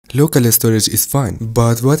Local storage is fine,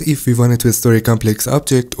 but what if we wanted to store a complex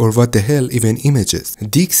object, or what the hell, even images?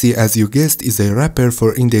 Dexie, as you guessed, is a wrapper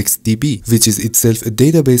for IndexedDB, which is itself a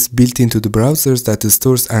database built into the browsers that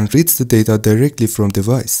stores and reads the data directly from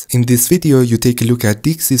device. In this video, you take a look at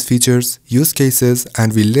Dexie's features, use cases,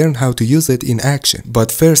 and we'll learn how to use it in action.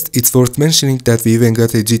 But first, it's worth mentioning that we even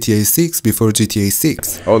got a GTA 6 before GTA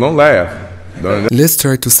 6. Oh, don't laugh. Let's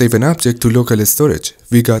try to save an object to local storage.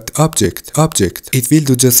 We got object. It will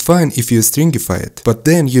do just fine if you stringify it, but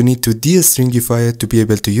then you need to de-stringify it to be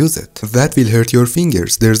able to use it. That will hurt your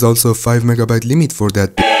fingers. There's also a 5 MB limit for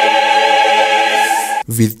that.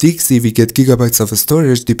 With Dexie, we get gigabytes of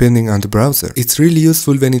storage depending on the browser. It's really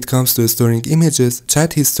useful when it comes to storing images,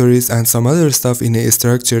 chat histories, and some other stuff in a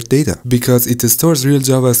structured data, because it stores real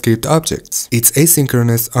JavaScript objects. It's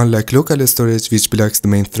asynchronous, unlike local storage, which blocks the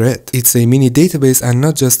main thread. It's a mini database and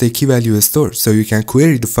not just a key value store, so you can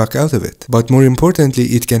query the fuck out of it. But more importantly,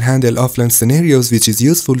 it can handle offline scenarios, which is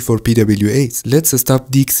useful for PWAs. Let's stop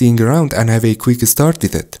Dexieing around and have a quick start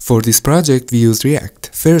with it. For this project, we use React.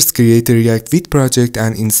 First, create a React with project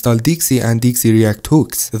and install Dexie and Dexie React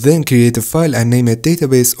hooks. Then create a file and name it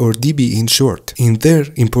database, or DB in short. In there,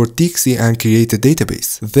 import Dexie and create a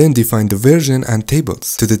database. Then define the version and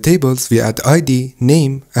tables. To the tables, we add ID,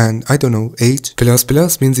 name, and I don't know, age.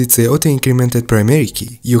 ++ means it's a auto-incremented primary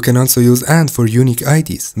key. You can also use AND for unique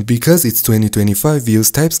IDs. Because it's 2025, we use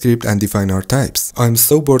TypeScript and define our types. I'm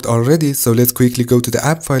so bored already, so let's quickly go to the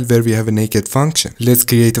app file where we have a naked function. Let's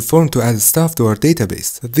create a form to add stuff to our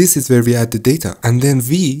database. This is where we add the data, and then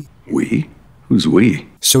we? Who's we?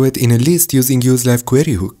 Show it in a list using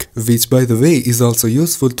useLifeQuery hook, which by the way is also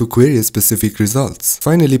useful to query specific results.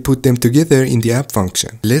 Finally, put them together in the app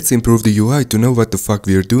function. Let's improve the UI to know what the fuck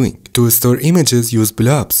we're doing. To store images, use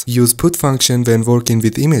blobs. Use put function when working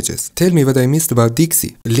with images. Tell me what I missed about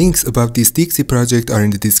Dexie. Links about this Dexie project are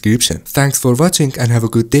in the description. Thanks for watching and have a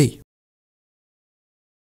good day.